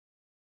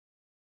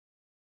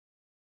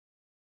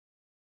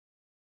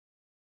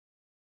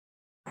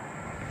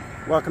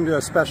Welcome to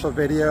a special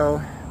video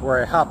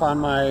where I hop on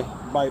my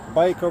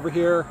bike over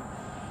here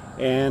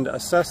and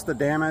assess the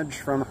damage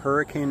from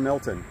Hurricane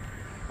Milton.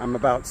 I'm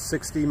about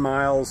 60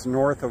 miles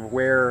north of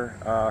where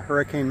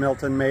Hurricane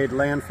Milton made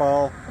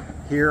landfall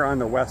here on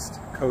the west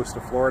coast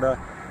of Florida,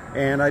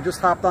 and I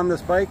just hopped on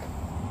this bike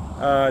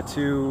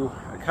to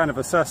kind of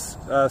assess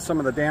some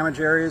of the damage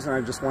areas, and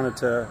I just wanted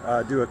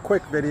to do a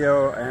quick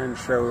video and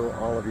show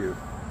all of you.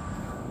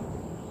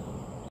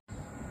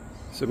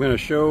 So I'm going to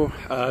show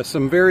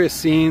some various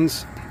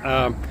scenes.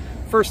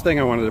 First thing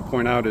I wanted to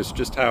point out is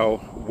just how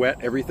wet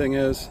everything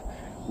is.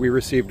 We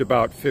received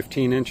about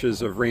 15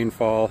 inches of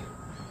rainfall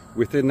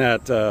within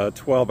that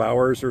 12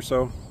 hours or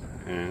so,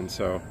 and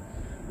so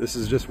this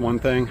is just one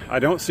thing. I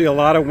don't see a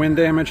lot of wind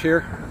damage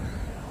here,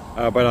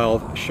 but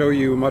I'll show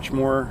you much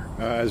more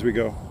as we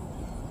go.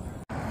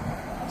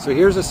 So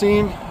here's a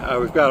scene.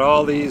 We've got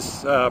all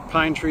these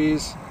pine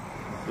trees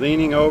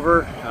leaning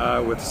over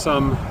with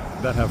some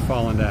that have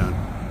fallen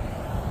down.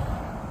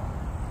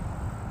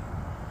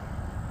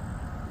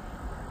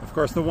 Of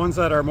course, the ones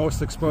that are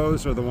most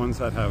exposed are the ones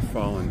that have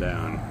fallen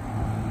down.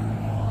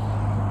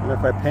 And if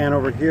I pan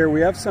over here, we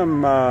have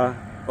some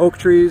oak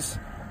trees,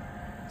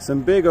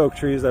 some big oak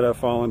trees that have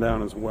fallen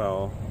down as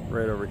well,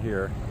 right over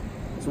here.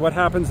 So what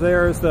happens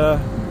there is if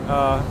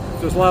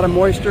there's a lot of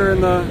moisture in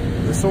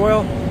the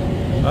soil,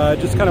 it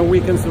just kind of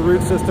weakens the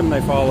root system.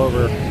 They fall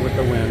over with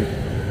the wind.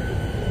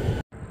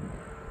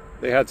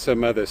 They had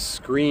some of this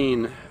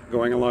screen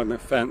going along the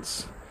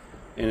fence,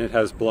 and it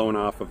has blown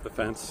off of the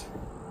fence.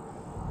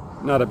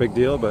 Not a big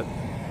deal, but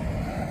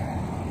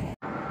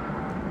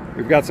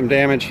we've got some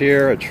damage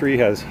here. A tree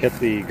has hit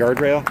the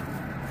guardrail,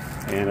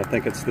 and I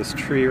think it's this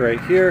tree right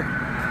here.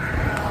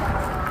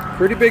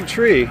 Pretty big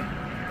tree,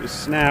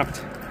 just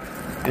snapped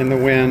in the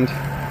wind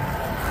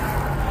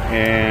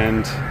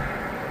and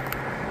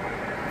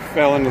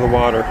fell into the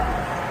water.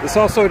 This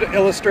also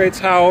illustrates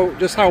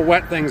just how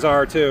wet things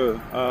are too.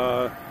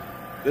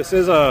 This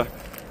is a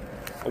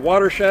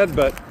watershed,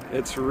 but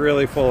it's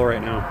really full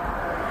right now.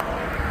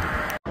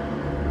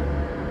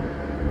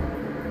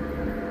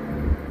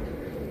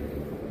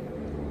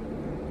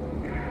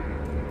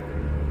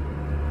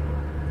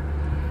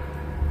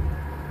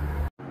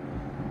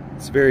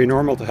 It's very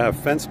normal to have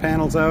fence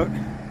panels out.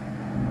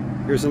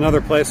 Here's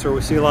another place where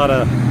we see a lot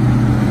of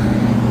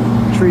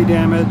tree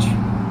damage.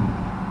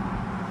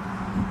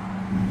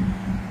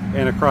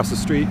 And across the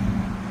street.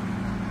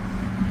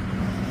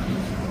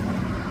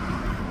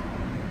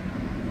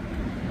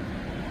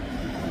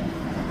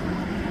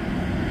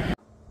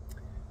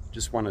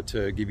 Just wanted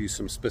to give you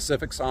some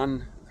specifics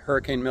on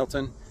Hurricane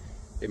Milton.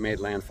 It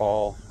made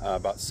landfall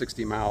about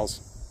 60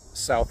 miles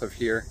south of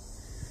here,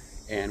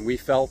 and we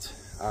felt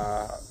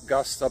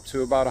gusts up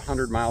to about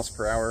 100 miles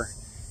per hour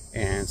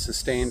and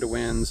sustained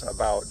winds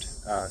about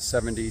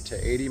 70 to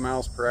 80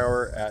 miles per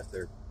hour at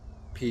their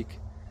peak.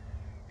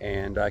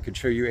 And I could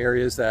show you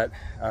areas that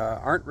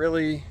aren't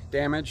really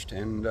damaged,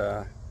 and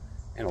a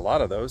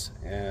lot of those,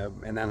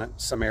 and then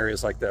some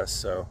areas like this.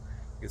 So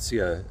you can see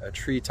a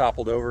tree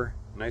toppled over,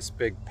 a nice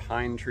big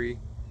pine tree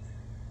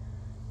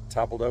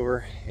toppled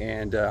over,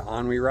 and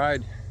on we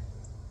ride.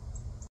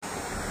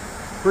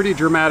 Pretty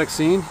dramatic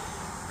scene.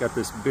 Got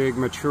this big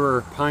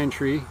mature pine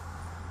tree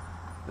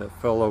that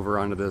fell over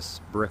onto this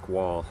brick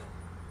wall.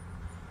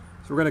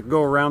 So we're gonna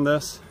go around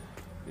this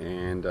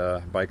and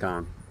bike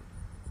on.